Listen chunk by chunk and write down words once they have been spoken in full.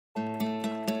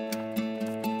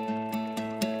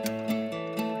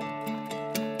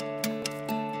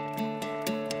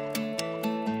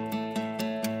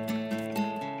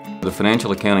The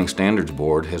Financial Accounting Standards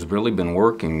Board has really been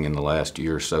working in the last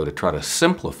year or so to try to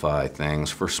simplify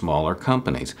things for smaller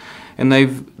companies. And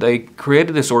they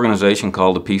created this organization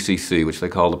called the PCC, which they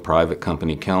call the Private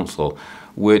Company Council,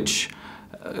 which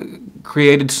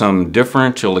created some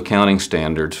differential accounting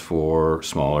standards for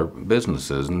smaller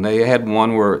businesses. And they had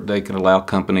one where they could allow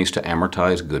companies to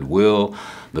amortize goodwill.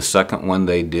 The second one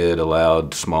they did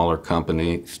allowed smaller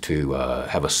companies to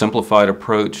have a simplified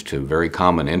approach to very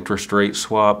common interest rate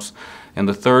swaps. And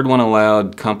the third one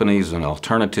allowed companies an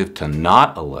alternative to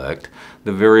not elect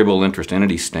the variable interest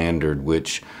entity standard,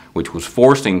 which was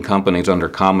forcing companies under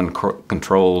common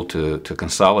control to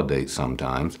consolidate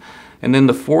sometimes. And then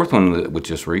the fourth one, which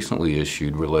just recently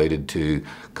issued, related to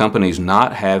companies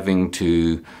not having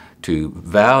to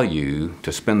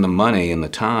spend the money and the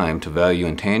time to value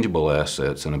intangible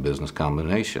assets in a business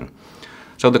combination.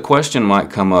 So the question might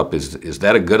come up, is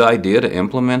that a good idea to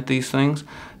implement these things?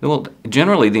 Well,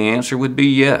 generally the answer would be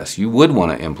yes, you would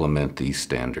want to implement these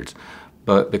standards.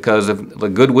 But because of the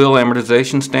goodwill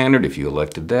amortization standard, if you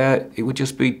elected that, it would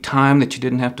just be time that you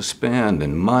didn't have to spend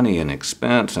and money and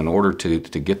expense in order to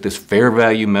get this fair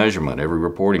value measurement every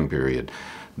reporting period.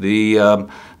 The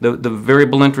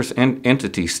variable interest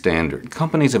entity standard,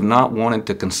 companies have not wanted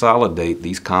to consolidate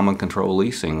these common control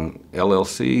leasing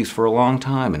LLCs for a long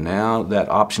time, and now that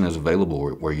option is available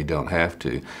where you don't have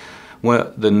to.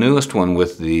 Well, the newest one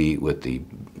with the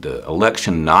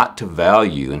election not to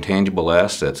value intangible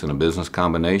assets in a business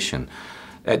combination,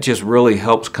 that just really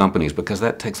helps companies because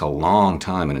that takes a long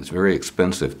time and it's very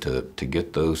expensive to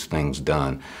get those things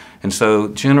done. And so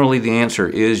generally the answer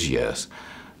is yes.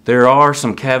 There are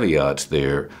some caveats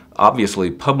there. Obviously,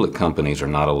 public companies are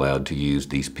not allowed to use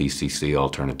these PCC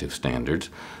alternative standards.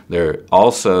 They're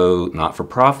also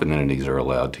not-for-profit entities are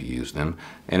allowed to use them,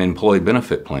 and employee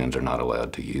benefit plans are not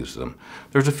allowed to use them.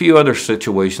 There's a few other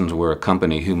situations where a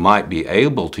company who might be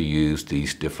able to use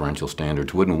these differential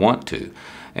standards wouldn't want to.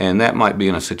 And that might be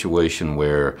in a situation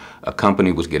where a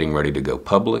company was getting ready to go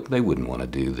public, they wouldn't want to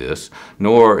do this.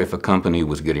 Nor if a company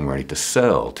was getting ready to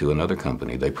sell to another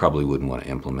company, they probably wouldn't want to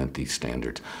implement these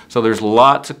standards. So there's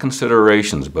lots of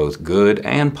considerations, both good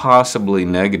and possibly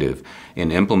negative,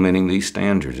 in implementing these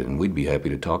standards, and we'd be happy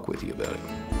to talk with you about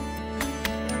it.